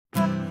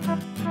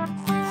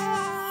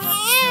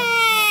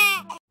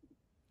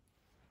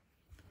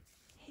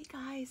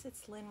guys,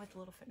 it's Lynn with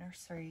Little Foot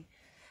Nursery.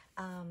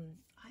 I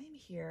am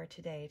here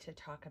today to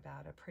talk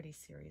about a pretty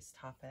serious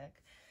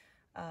topic.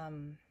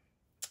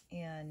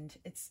 And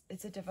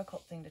it's a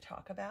difficult thing to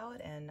talk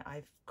about, and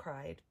I've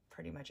cried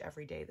pretty much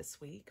every day this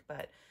week,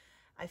 but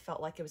I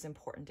felt like it was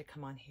important to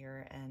come on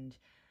here and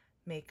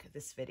make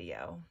this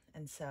video.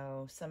 And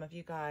so some of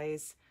you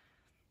guys,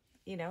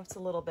 it's a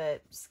little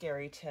bit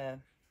scary to,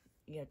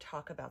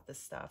 talk about this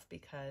stuff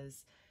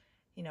because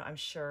I'm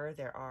sure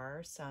there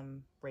are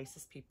some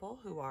racist people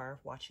who are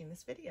watching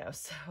this video.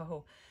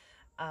 So,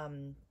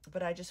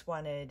 but I just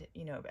wanted,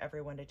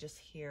 everyone to just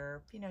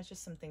hear,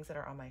 just some things that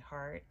are on my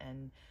heart.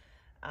 And,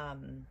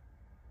 and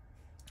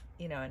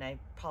I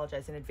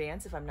apologize in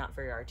advance if I'm not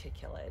very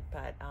articulate,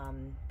 but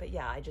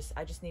yeah, I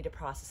just need to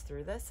process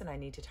through this, and I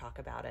need to talk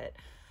about it.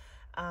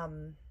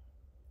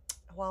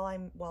 While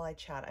I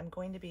chat, I'm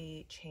going to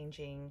be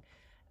changing,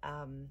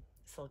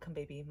 Silicone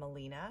Baby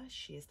Melina.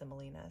 She is the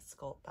Melina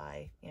Sculpt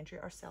by Andrea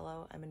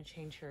Arcello. I'm going to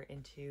change her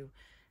into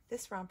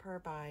this romper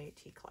by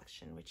Tea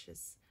Collection, which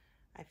is,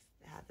 I've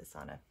had this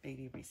on a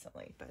baby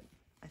recently, but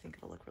I think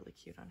it'll look really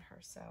cute on her.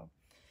 So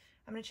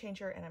I'm going to change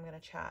her and I'm going to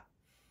chat.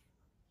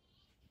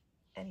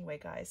 Anyway,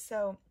 guys,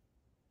 so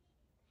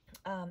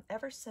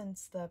ever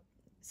since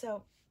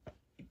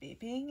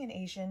being an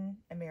Asian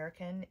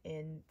American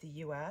in the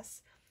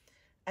US,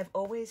 I've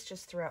always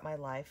just throughout my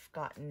life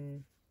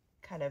gotten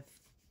kind of,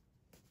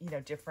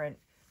 different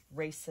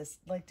racist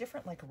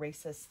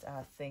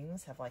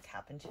things have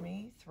happened to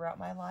me throughout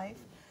my life.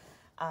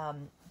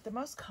 The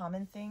most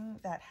common thing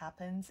that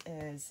happens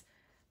is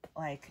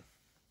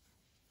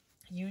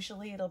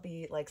usually it'll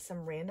be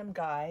some random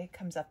guy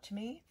comes up to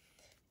me,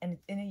 and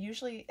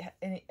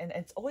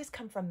it's always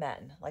come from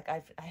men.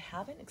 I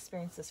haven't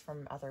experienced this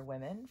from other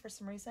women for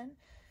some reason,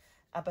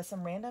 but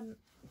some random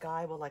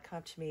guy will come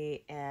up to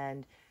me,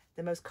 and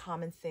the most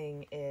common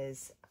thing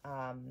is,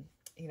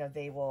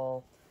 they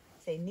will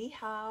say ni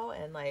hao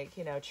and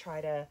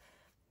try to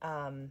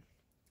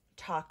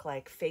talk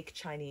fake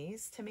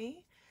Chinese to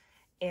me,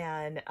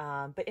 and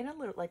but in a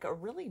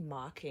really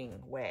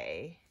mocking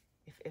way,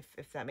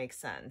 if that makes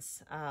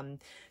sense.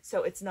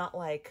 So it's not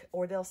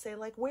or they'll say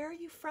where are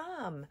you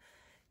from,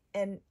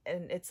 and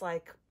it's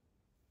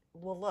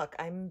well, look,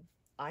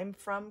 I'm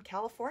from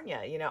California.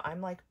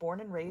 I'm born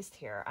and raised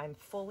here. I'm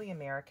fully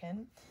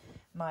American.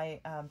 My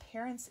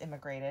parents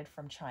immigrated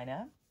from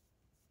China,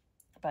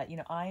 but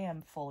I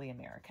am fully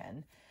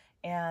American,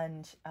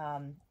 and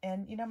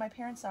my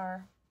parents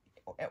are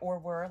or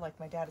were,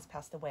 my dad has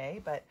passed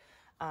away, but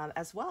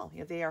as well,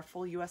 they are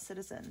full U.S.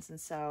 citizens. And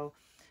so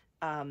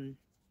and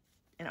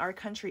our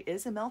country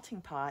is a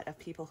melting pot of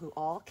people who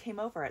all came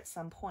over at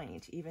some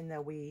point, even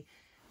though we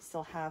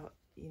still have,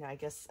 I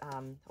guess,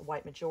 a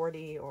white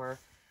majority or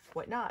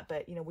whatnot,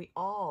 but we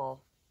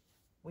all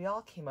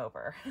came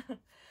over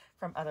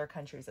from other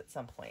countries at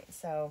some point.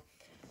 So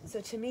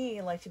to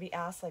me, to be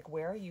asked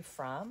where are you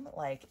from,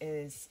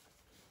 is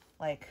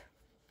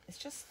it's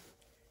just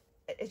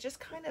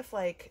kind of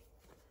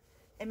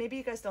and maybe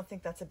you guys don't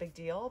think that's a big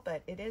deal,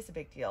 but it is a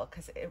big deal,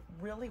 because it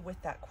really, with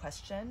that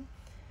question,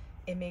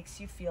 it makes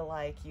you feel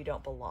like you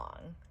don't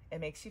belong. It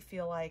makes you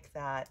feel like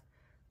that.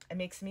 It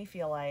makes me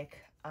feel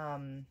like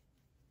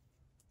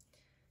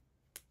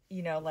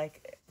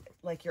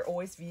you're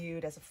always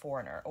viewed as a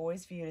foreigner,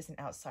 always viewed as an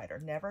outsider,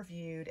 never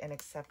viewed and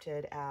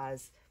accepted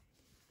as,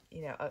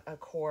 a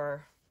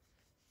core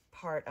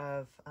part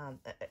of,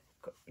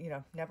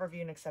 never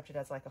viewed and accepted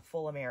as a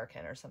full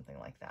American or something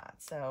like that.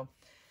 So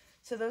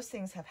those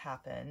things have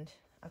happened.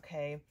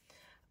 Okay.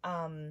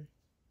 And,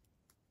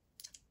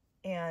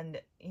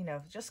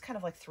 just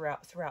kind of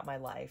throughout my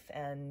life,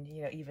 and,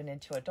 even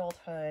into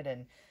adulthood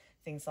and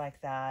things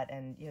like that.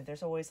 And,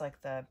 there's always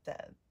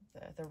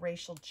the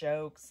racial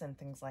jokes and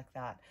things like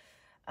that.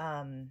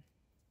 And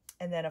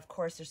then of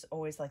course there's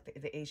always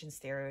the Asian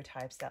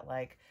stereotypes that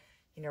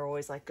are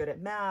always good at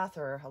math,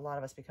 or a lot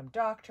of us become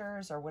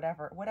doctors, or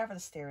whatever the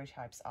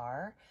stereotypes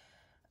are,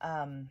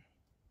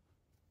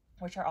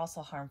 which are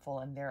also harmful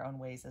in their own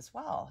ways as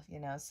well,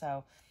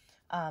 so,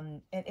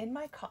 and in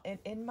my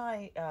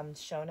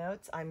show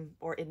notes,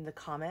 or in the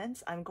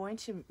comments, I'm going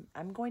to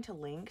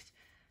link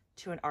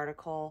to an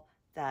article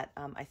that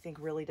I think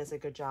really does a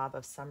good job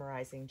of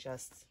summarizing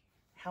just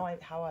how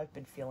I've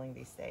been feeling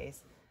these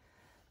days.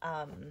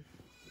 I'm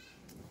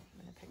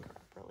gonna pick her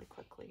up really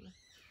quickly.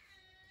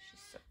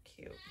 She's so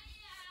cute.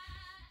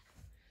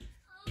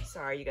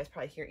 Sorry, you guys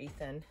probably hear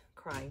Ethan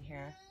crying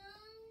here.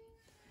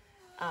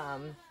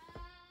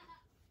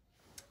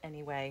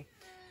 Anyway,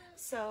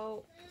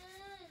 so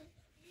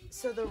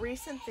the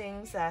recent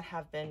things that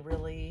have been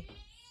really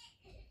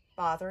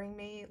bothering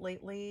me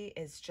lately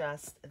is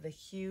just the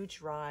huge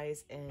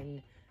rise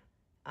in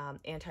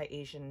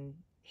anti-Asian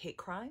hate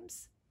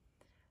crimes,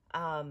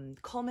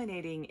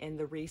 culminating in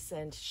the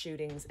recent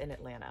shootings in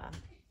Atlanta.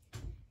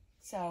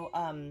 So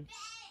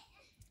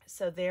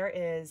so there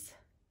is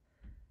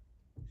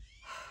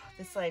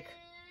this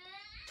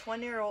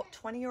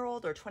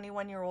 20-year-old or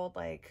 21-year-old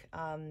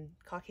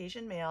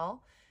Caucasian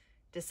male.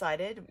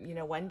 decided, you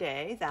know, one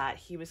day that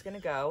he was going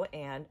to go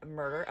and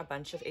murder a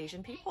bunch of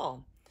Asian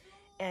people.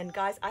 And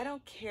guys, I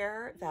don't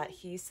care that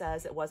he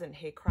says it wasn't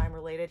hate crime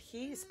related.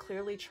 He's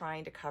clearly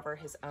trying to cover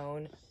his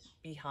own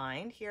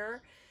behind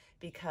here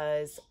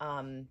because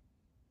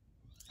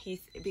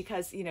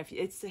because you know, if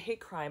it's a hate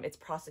crime, it's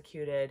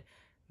prosecuted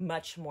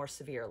much more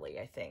severely,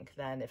 I think,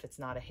 than if it's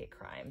not a hate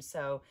crime.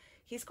 So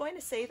he's going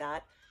to say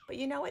that, but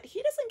you know what?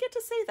 He doesn't get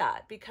to say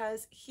that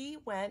because he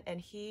went and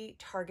he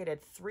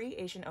targeted 3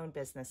 Asian-owned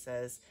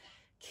businesses,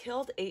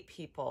 killed 8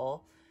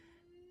 people,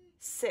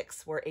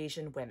 6 were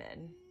Asian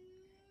women.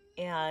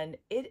 And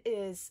it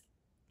is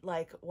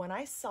like, when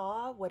I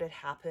saw what had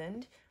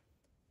happened,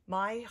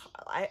 I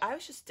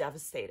was just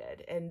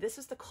devastated. And this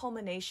is the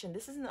culmination.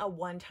 This isn't a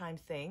one-time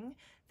thing.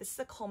 This is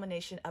a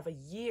culmination of a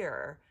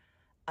year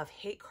of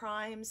hate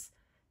crimes,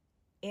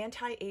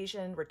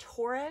 anti-Asian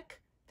rhetoric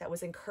that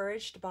was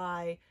encouraged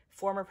by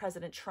former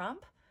President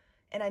Trump.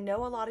 And I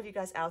know a lot of you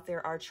guys out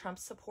there are Trump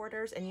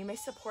supporters, and you may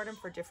support him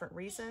for different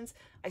reasons.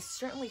 I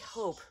certainly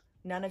hope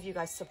none of you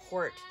guys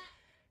support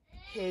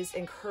his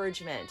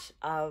encouragement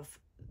of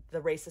the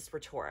racist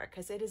rhetoric,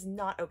 because it is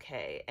not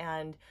okay.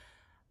 And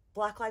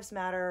Black Lives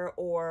Matter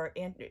or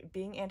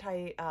being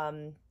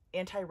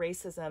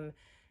anti-racism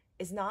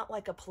is not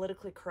like a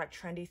politically correct,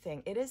 trendy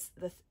thing. It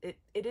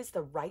is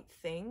the right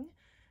thing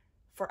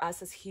for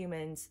us as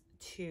humans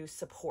to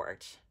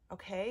support,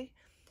 okay?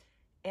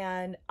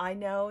 And I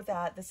know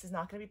that this is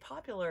not going to be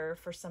popular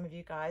for some of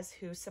you guys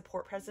who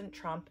support President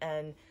Trump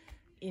and,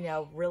 you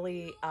know,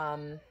 really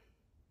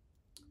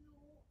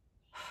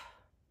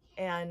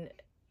and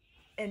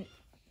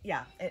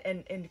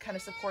kind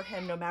of support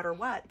him no matter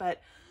what.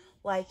 But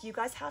like, you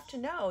guys have to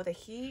know that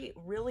he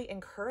really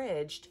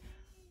encouraged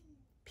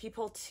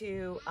people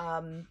to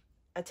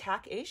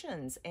attack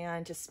Asians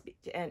and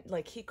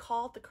like, he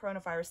called the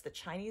coronavirus the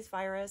Chinese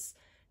virus,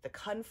 the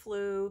Kung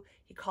flu.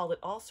 He called it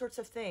all sorts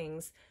of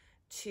things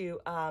to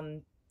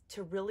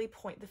really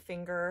point the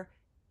finger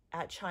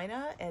at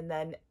China, and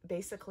then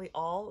basically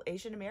all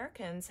Asian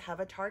Americans have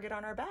a target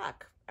on our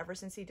back ever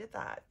since he did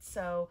that.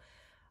 So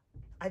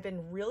I've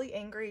been really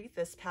angry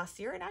this past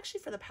year, and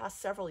actually for the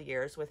past several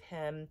years, with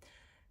him,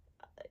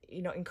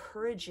 you know,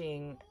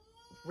 encouraging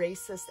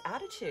racist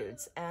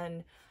attitudes.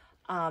 And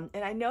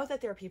I know that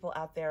there are people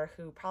out there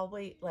who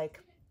probably, like,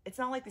 it's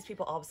not like these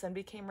people all of a sudden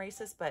became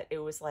racist, but it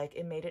was like,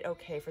 it made it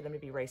okay for them to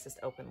be racist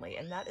openly,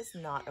 and that is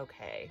not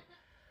okay.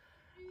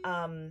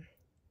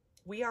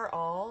 We are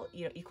all,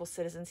 you know, equal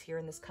citizens here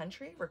in this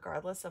country,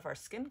 regardless of our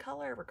skin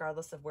color,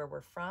 regardless of where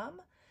we're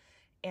from.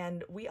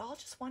 And we all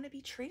just want to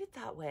be treated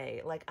that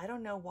way. Like, I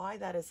don't know why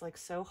that is like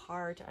so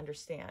hard to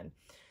understand.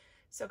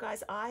 So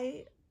guys,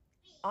 I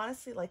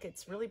honestly, like,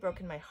 it's really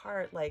broken my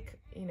heart. Like,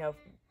 you know,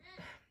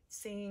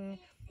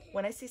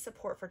 when I see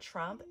support for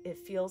Trump, it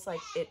feels like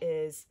it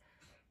is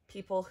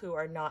people who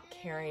are not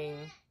caring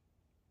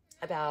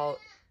about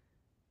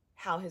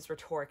how his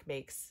rhetoric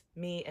makes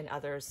me and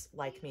others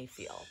like me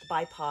feel. The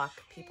BIPOC,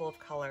 people of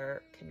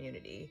color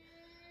community.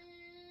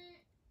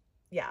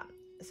 Yeah.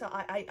 So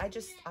I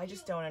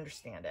just don't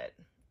understand it.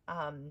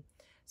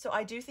 So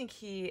I do think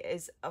he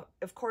is,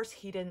 of course,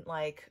 he didn't,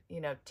 like,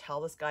 you know,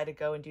 tell this guy to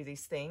go and do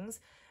these things,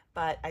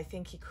 but I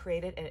think he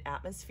created an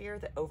atmosphere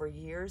that over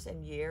years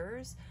and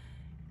years,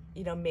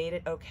 you know, made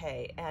it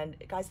okay. And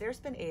guys, there's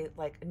been a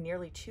like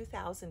nearly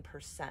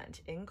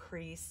 2,000%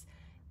 increase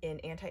in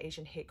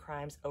anti-Asian hate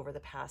crimes over the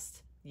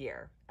past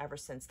year, ever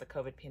since the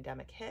COVID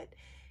pandemic hit.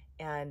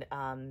 And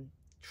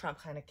Trump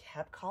kind of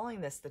kept calling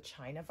this the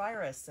China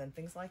virus and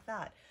things like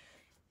that.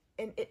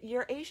 And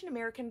your Asian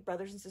American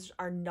brothers and sisters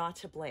are not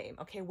to blame,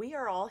 okay? We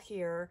are all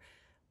here,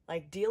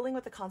 like, dealing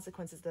with the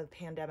consequences of the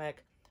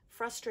pandemic,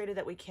 frustrated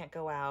that we can't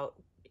go out,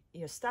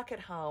 you know, stuck at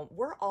home.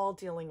 We're all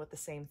dealing with the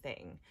same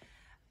thing.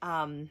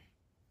 And,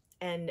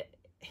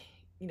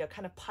 you know,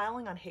 kind of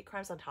piling on hate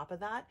crimes on top of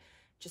that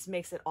just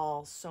makes it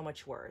all so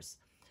much worse.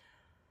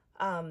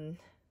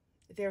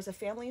 There's a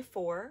family of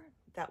 4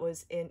 that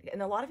was in,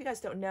 and a lot of you guys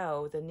don't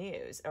know the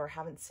news or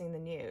haven't seen the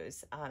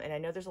news. And I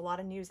know there's a lot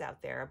of news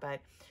out there,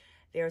 but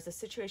there's a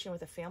situation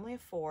with a family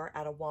of 4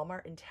 at a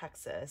Walmart in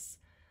Texas.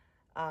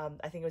 I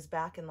think it was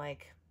back in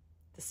like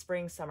the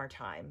spring,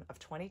 summertime of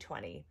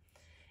 2020.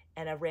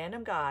 And a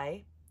random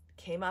guy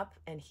came up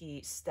and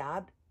he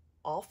stabbed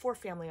all 4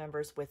 family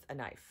members with a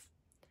knife.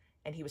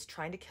 And he was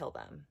trying to kill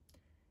them.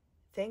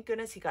 Thank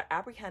goodness he got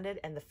apprehended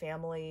and the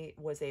family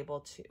was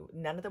able to,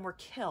 none of them were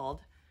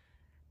killed.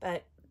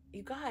 But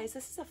you guys,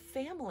 this is a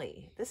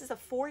family. This is a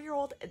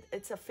 4-year-old.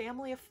 It's a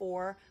family of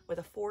 4 with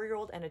a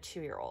 4-year-old and a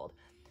 2-year-old.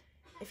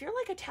 If you're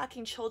like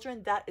attacking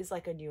children, that is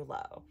like a new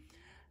low.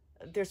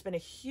 There's been a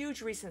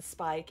huge recent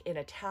spike in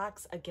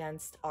attacks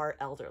against our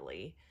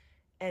elderly.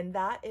 And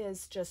that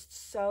is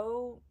just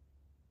so,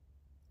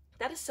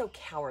 that is so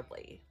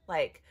cowardly.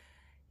 Like,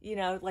 you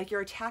know, like,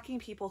 you're attacking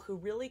people who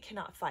really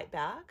cannot fight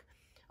back.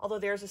 Although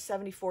there's a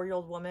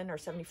 74-year-old woman or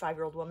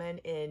 75-year-old woman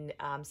in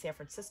San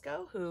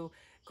Francisco who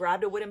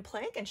grabbed a wooden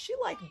plank and she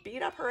like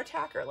beat up her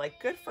attacker.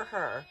 Like, good for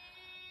her.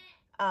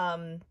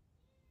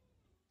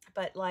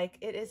 But like,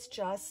 it is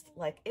just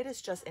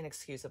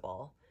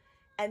inexcusable.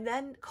 And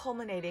then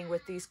culminating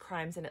with these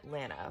crimes in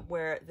Atlanta,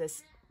 where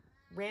this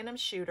random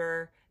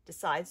shooter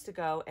decides to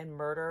go and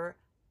murder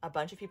a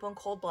bunch of people in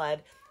cold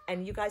blood.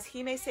 And you guys,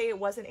 he may say it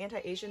wasn't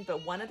anti-Asian,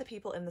 but one of the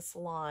people in the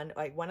salon,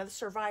 like one of the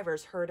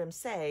survivors, heard him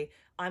say,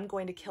 "I'm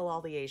going to kill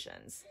all the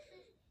Asians."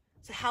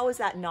 So how is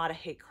that not a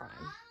hate crime?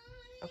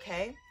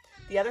 Okay.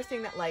 The other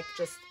thing that like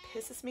just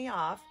pisses me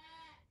off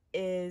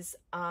is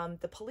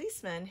the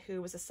policeman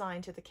who was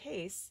assigned to the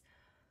case.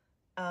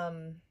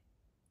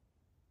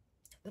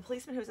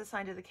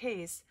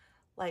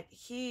 Like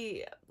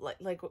he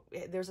like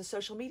there's a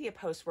social media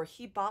post where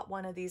he bought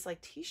one of these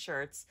like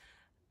t-shirts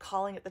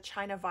calling it the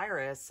China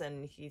virus,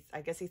 and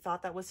I guess he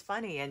thought that was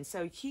funny, and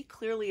so he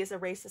clearly is a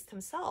racist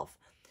himself.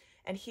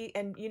 And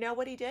you know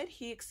what he did?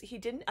 He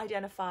didn't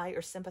identify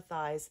or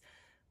sympathize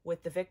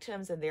with the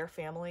victims and their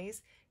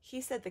families.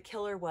 He said the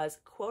killer was,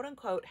 quote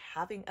unquote,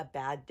 having a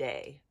bad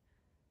day.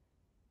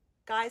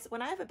 Guys,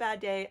 when I have a bad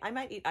day, I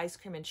might eat ice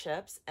cream and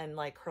chips and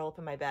like curl up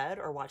in my bed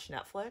or watch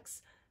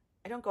Netflix.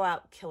 I don't go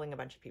out killing a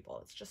bunch of people.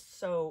 It's just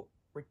so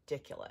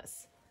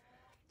ridiculous.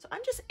 So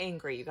I'm just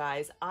angry, you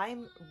guys.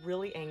 I'm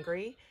really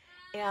angry,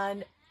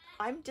 and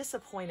I'm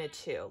disappointed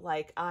too.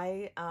 Like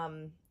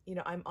you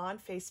know, I'm on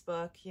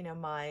Facebook, you know,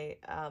 my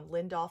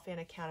Lynn Dolphin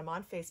account, I'm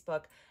on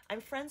Facebook. I'm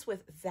friends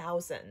with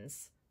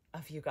thousands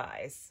of you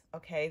guys,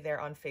 okay?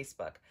 They're on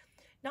Facebook.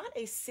 Not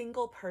a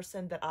single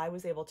person that I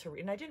was able to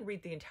read, and I didn't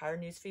read the entire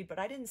newsfeed, but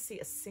I didn't see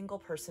a single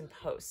person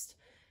post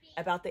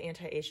about the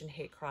anti-Asian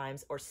hate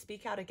crimes or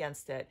speak out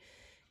against it.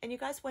 And you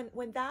guys,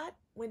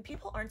 when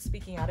people aren't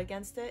speaking out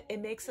against it, it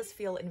makes us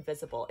feel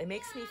invisible. It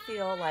makes me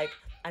feel like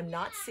I'm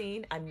not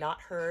seen, I'm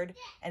not heard,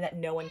 and that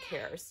no one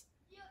cares.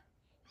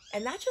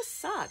 And that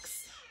just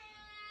sucks.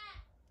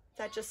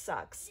 That just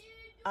sucks.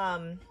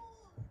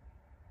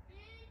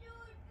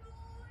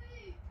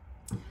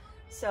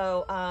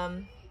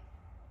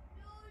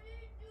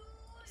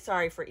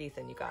 Sorry for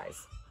Ethan, you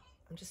guys.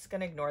 I'm just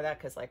gonna ignore that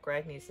because like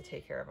Greg needs to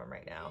take care of him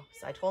right now.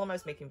 So I told him I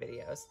was making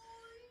videos.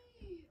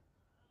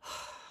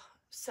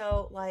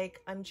 So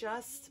like, I'm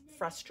just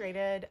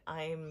frustrated.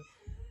 I'm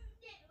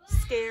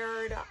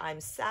scared. I'm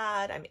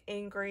sad. I'm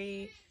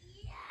angry.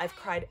 I've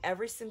cried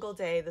every single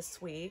day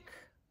this week,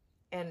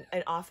 and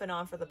off and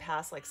on for the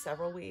past like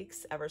several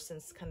weeks, ever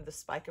since kind of the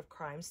spike of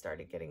crime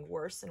started getting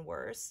worse and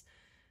worse.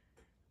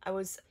 I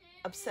was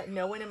upset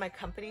no one in my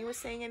company was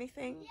saying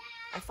anything.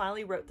 I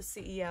finally wrote the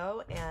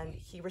CEO, and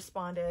he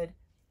responded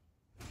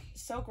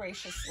so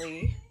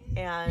graciously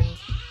and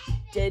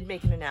did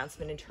make an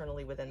announcement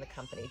internally within the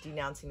company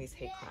denouncing these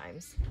hate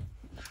crimes.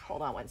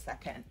 Hold on one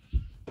second.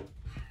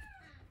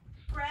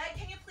 Greg,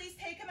 can you please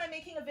take him? I'm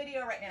making a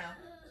video right now.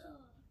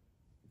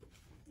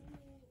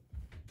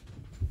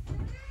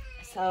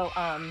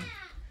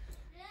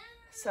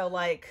 So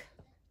like,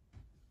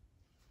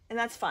 and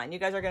that's fine. You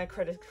guys are going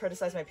to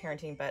criticize my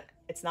parenting, but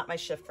it's not my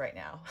shift right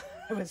now.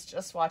 I was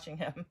just watching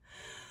him.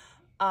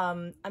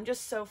 I'm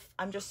just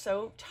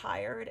so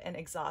tired and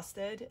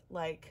exhausted.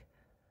 Like,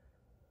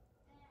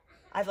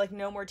 I've like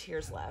no more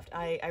tears left.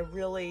 I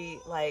really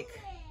like,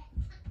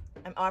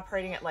 I'm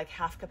operating at like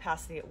half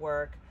capacity at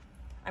work.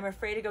 I'm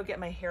afraid to go get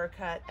my hair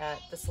cut at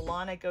the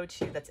salon I go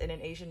to that's in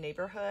an Asian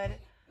neighborhood.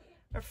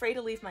 I'm afraid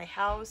to leave my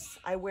house.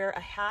 I wear a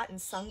hat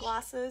and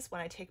sunglasses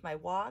when I take my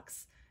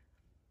walks.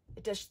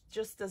 It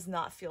just does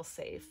not feel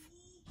safe.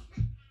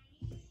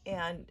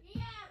 And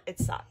it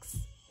sucks.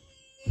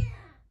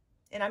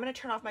 And I'm going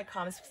to turn off my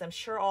comments because I'm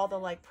sure all the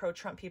like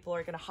pro-Trump people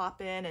are going to hop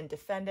in and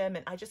defend him.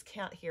 And I just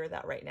can't hear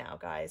that right now,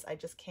 guys. I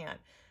just can't.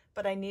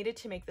 But I needed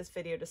to make this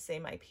video to say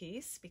my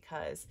piece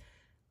because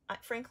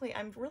frankly,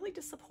 I'm really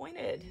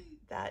disappointed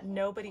that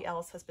nobody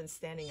else has been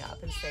standing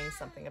up and saying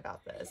something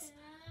about this.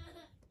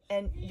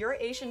 And your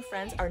Asian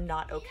friends are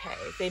not okay.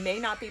 They may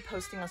not be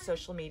posting on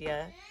social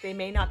media. They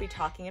may not be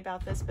talking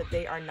about this, but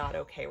they are not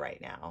okay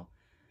right now.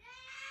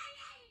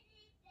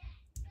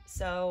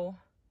 So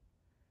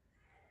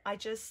I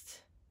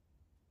just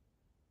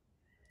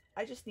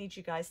need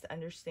you guys to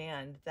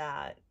understand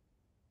that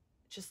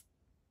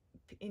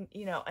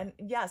you know, and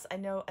yes, I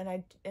know,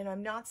 and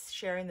I'm not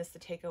sharing this to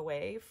take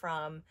away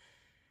from,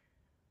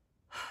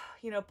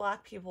 you know,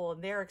 Black people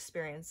and their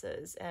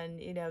experiences, and,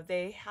 you know,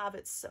 they have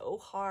it so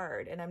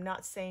hard, and I'm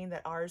not saying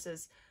that ours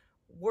is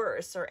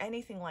worse or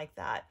anything like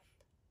that.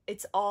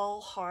 It's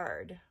all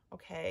hard,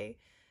 okay?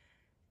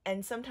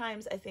 And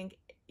sometimes I think,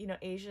 you know,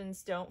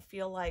 Asians don't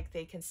feel like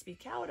they can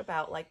speak out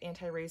about like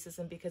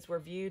anti-racism because we're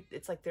viewed,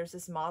 it's like there's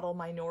this model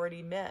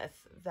minority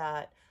myth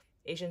that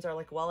Asians are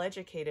like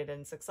well-educated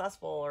and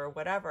successful or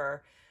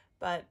whatever.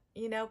 But,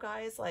 you know,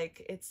 guys,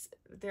 like it's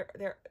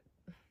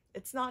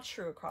not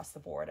true across the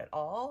board at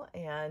all.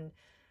 And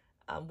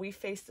we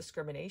face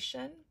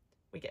discrimination.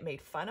 We get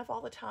made fun of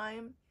all the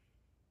time.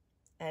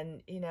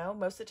 And, you know,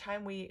 most of the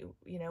time we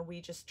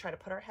just try to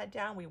put our head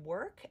down. We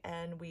work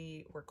and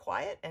we're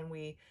quiet and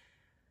we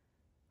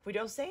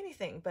don't say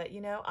anything. But,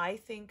 you know, I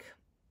think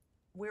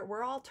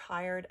we're all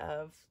tired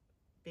of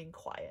being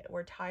quiet.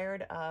 We're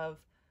tired of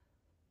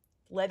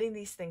letting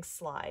these things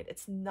slide.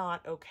 It's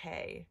not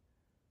okay.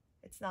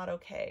 It's not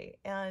okay.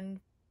 And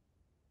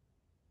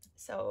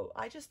so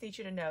I just need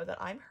you to know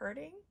that I'm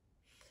hurting.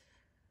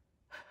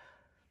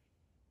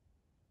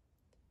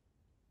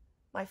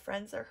 My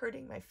friends are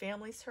hurting. My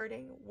family's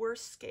hurting. We're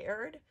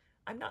scared.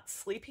 I'm not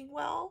sleeping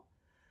well.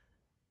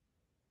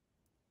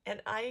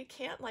 And I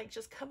can't like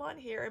just come on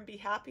here and be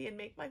happy and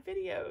make my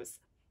videos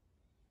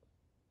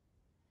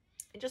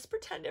and just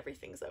pretend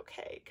everything's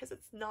okay, because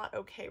it's not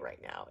okay right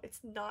now.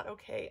 It's not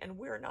okay, and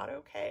we're not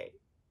okay.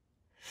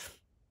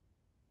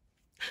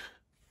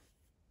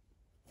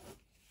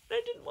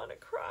 I didn't want to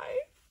cry.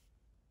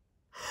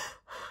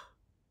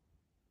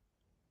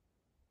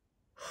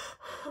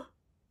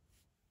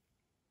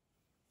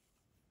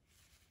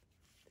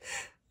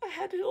 I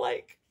had to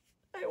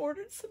I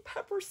ordered some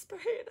pepper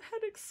spray and I had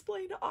to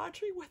explain to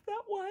Audrey what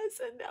that was,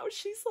 and now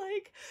she's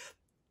like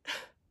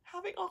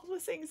having all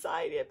this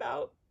anxiety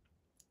about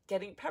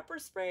getting pepper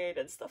sprayed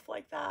and stuff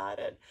like that.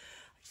 And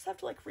I just have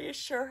to like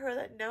reassure her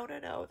that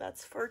no,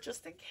 that's for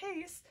just in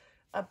case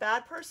a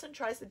bad person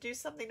tries to do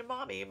something to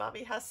mommy.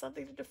 Mommy has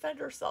something to defend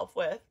herself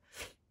with.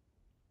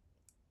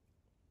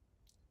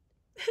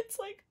 It's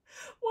like,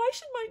 why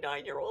should my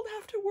 9-year-old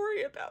have to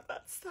worry about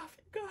that stuff,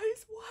 you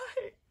guys?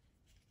 Why?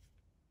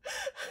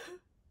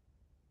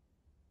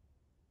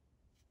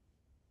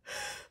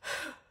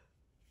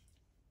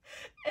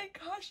 And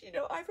gosh,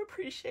 I've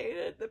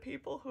appreciated the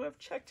people who have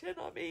checked in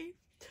on me,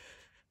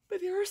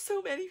 but there are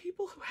so many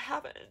people who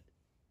haven't.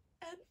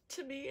 And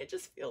to me, it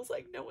just feels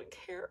like no one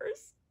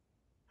cares.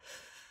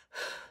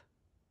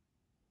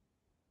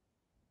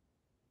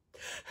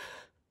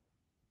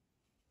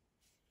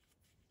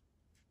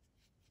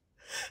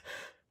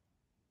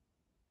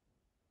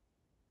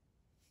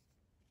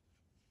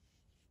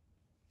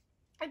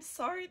 I'm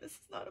sorry this is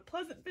not a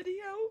pleasant video,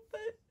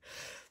 but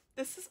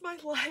this is my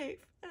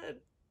life, and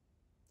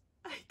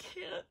I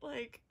can't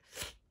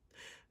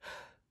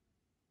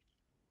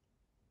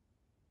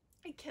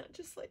I can't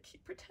just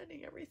keep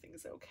pretending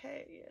everything's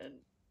okay. And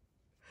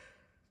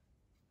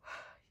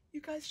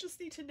you guys just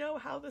need to know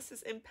how this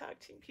is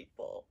impacting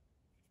people.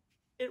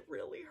 It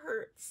really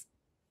hurts.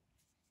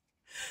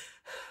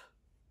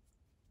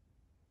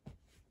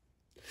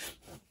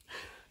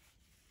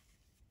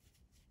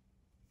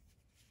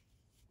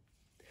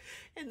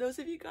 And those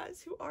of you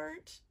guys who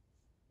aren't,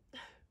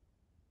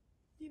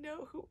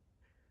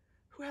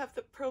 who have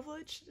the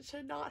privilege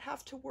to not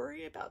have to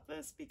worry about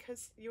this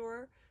because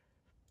you're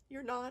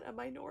not a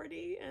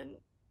minority and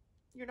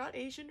you're not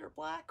Asian or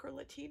Black or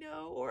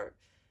Latino, or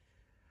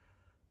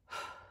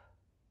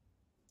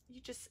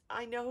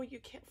I know you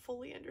can't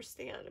fully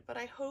understand, but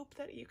I hope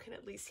that you can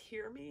at least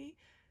hear me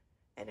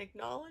and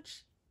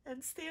acknowledge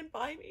and stand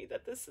by me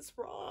that this is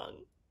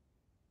wrong.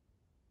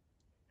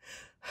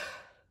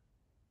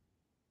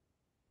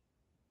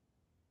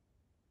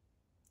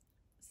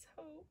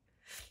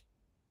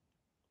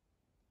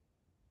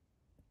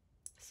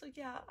 So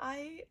yeah,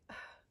 I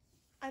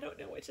don't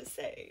know what to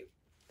say.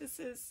 This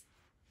is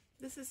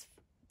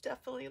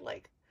definitely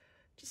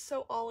just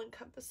so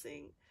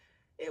all-encompassing.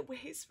 It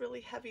weighs really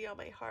heavy on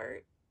my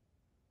heart.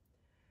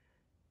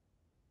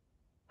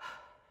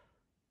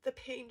 The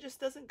pain just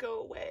doesn't go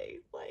away.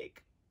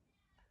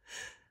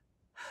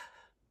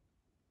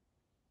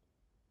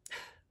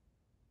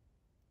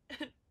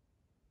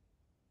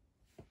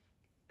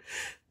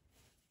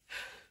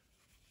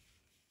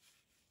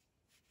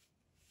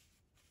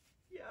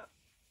 Yeah.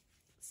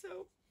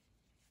 So,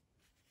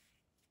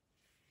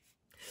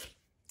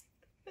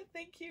 but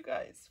thank you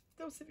guys,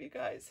 those of you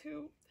guys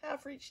who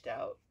have reached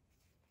out.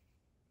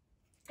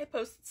 I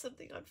posted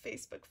something on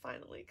Facebook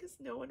finally because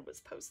no one was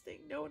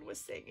posting, no one was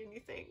saying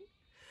anything.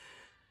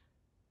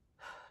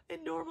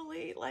 And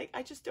normally,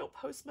 I just don't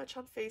post much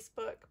on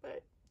Facebook,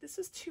 but this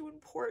is too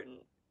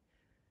important.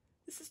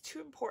 This is too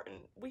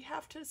important. We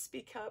have to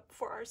speak up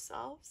for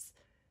ourselves,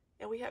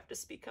 and we have to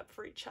speak up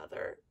for each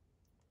other.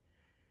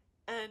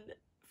 And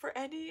for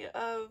any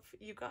of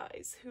you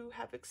guys who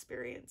have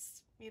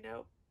experienced,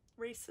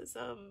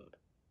 racism,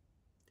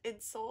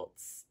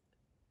 insults,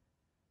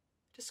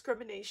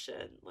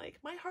 discrimination,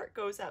 my heart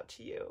goes out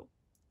to you.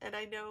 And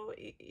I know,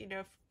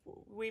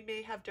 we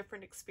may have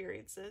different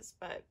experiences,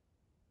 but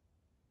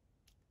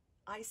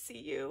I see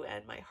you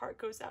and my heart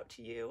goes out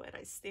to you and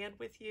I stand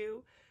with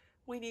you.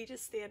 We need to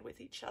stand with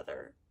each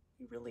other.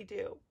 We really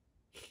do.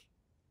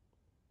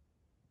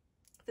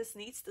 This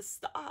needs to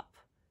stop.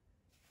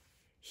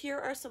 Here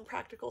are some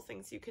practical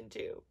things you can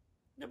do.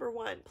 Number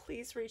one,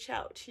 please reach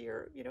out to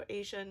your,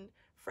 Asian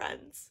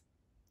friends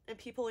and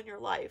people in your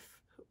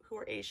life who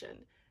are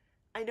Asian.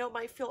 I know it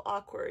might feel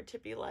awkward to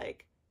be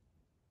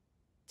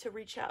to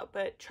reach out,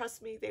 but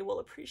trust me, they will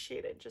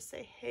appreciate it. Just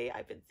say, hey,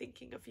 I've been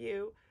thinking of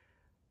you.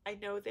 I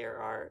know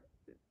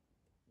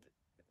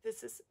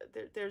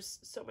there's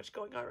so much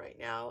going on right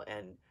now,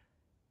 and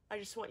I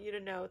just want you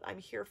to know I'm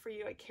here for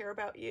you. I care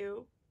about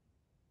you.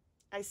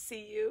 I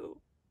see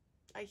you.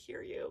 I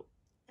hear you.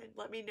 And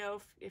let me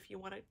know if you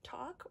want to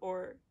talk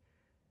or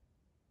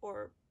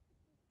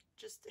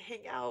just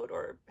hang out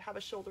or have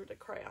a shoulder to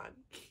cry on.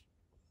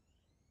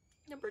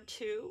 Number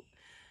two,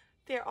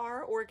 there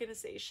are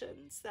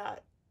organizations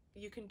that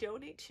you can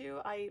donate to.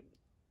 I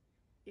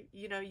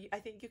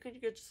think you can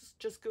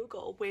just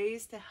Google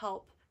ways to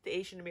help the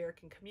Asian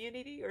American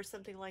community or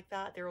something like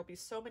that. There will be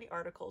so many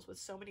articles with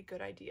so many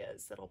good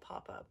ideas that'll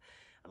pop up.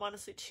 I'm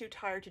honestly too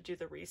tired to do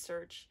the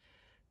research,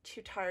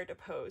 too tired to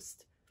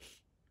post.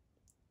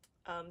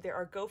 There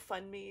are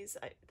GoFundMes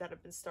that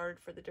have been started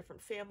for the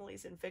different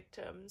families and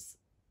victims.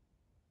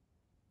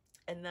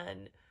 And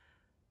then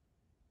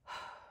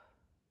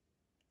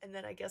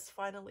I guess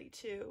finally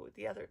too,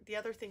 the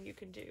other thing you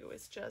can do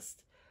is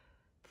just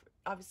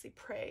obviously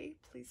pray.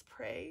 Please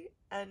pray.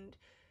 And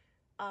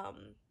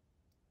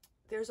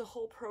there's a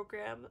whole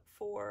program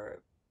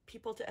for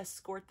people to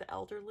escort the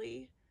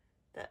elderly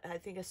that I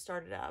think has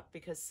started up,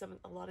 because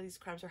a lot of these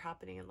crimes are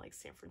happening in like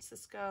San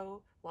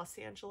Francisco, Los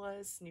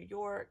Angeles, New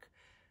York,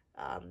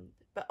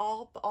 but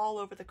all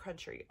over the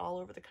country,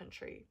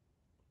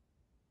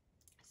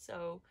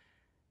 So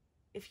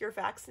if you're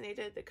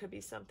vaccinated, that could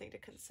be something to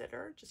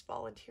consider just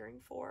volunteering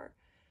for.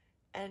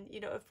 And,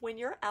 if when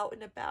you're out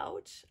and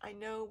about, I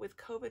know with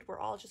COVID, we're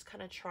all just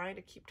kind of trying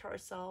to keep to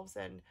ourselves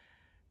and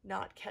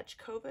not catch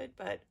COVID,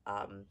 but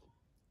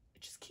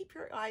just keep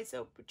your eyes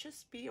open.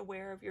 Just be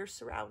aware of your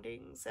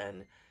surroundings.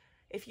 And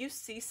if you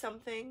see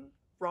something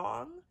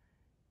wrong,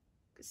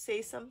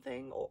 say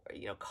something, or,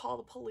 call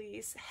the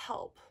police,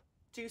 help,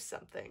 do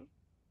something.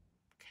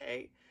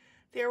 Okay.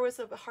 There was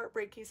a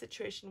heartbreaking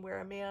situation where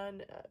a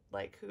man,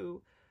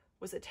 who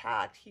was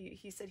attacked,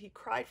 he said he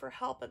cried for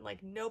help and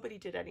like nobody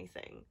did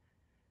anything.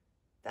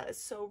 That is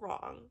so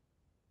wrong.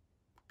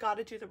 Got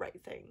to do the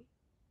right thing.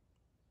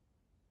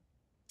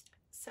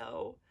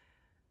 So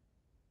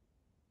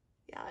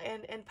yeah,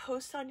 and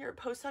post on your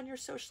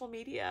social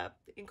media,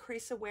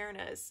 increase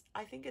awareness.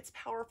 I think it's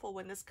powerful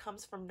when this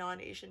comes from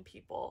non-Asian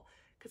people,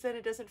 because then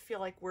it doesn't feel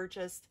like we're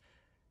just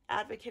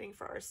advocating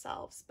for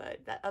ourselves,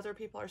 but that other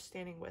people are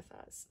standing with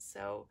us.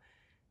 So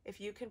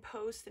if you can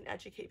post and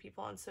educate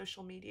people on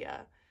social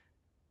media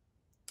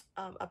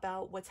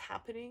about what's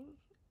happening,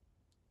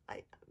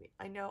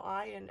 I know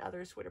I and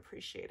others would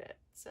appreciate it.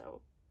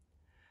 So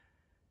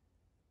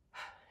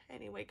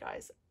anyway,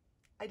 guys,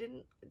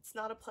 it's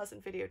not a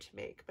pleasant video to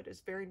make, but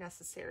it's very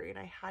necessary, and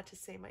I had to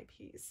say my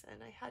piece,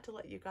 and I had to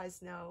let you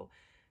guys know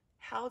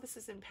how this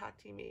is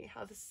impacting me,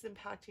 how this is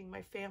impacting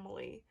my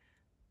family.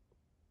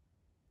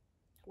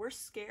 We're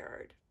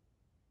scared.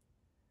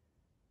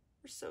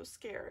 We're so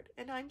scared.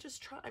 And I'm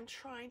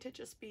trying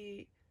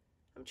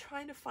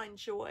to find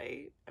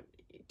joy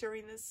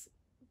during this.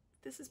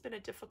 This has been a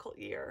difficult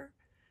year.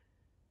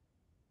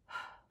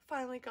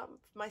 Finally got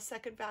my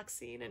second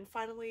vaccine and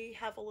finally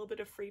have a little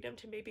bit of freedom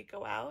to maybe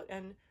go out,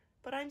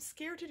 but I'm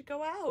scared to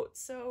go out.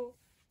 So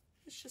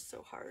it's just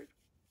so hard.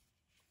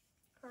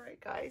 All right,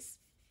 guys.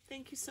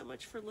 Thank you so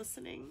much for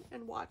listening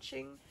and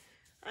watching.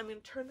 I'm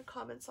going to turn the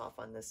comments off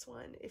on this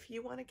one. If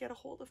you want to get a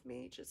hold of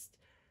me,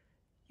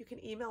 you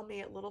can email me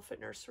at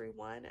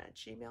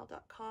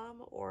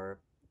littlefootnursery1@gmail.com or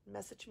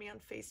message me on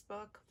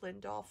Facebook,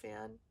 Lynn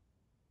Dolphin,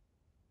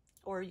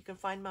 or you can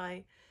find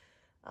my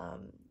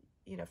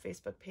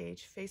Facebook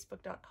page,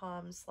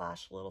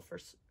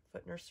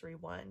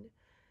 facebook.com/littlefootnursery1,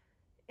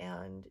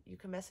 and you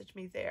can message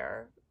me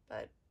there.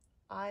 But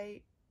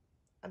I'm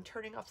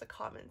turning off the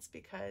comments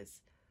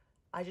because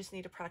I just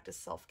need to practice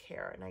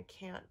self-care, and I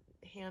can't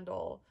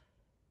handle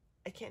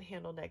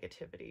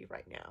negativity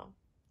right now.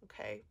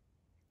 Okay,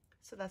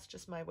 so that's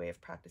just my way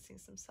of practicing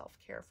some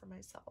self-care for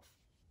myself.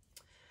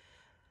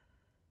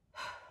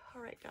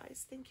 All right,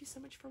 guys, thank you so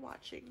much for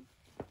watching.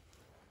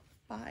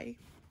 Bye.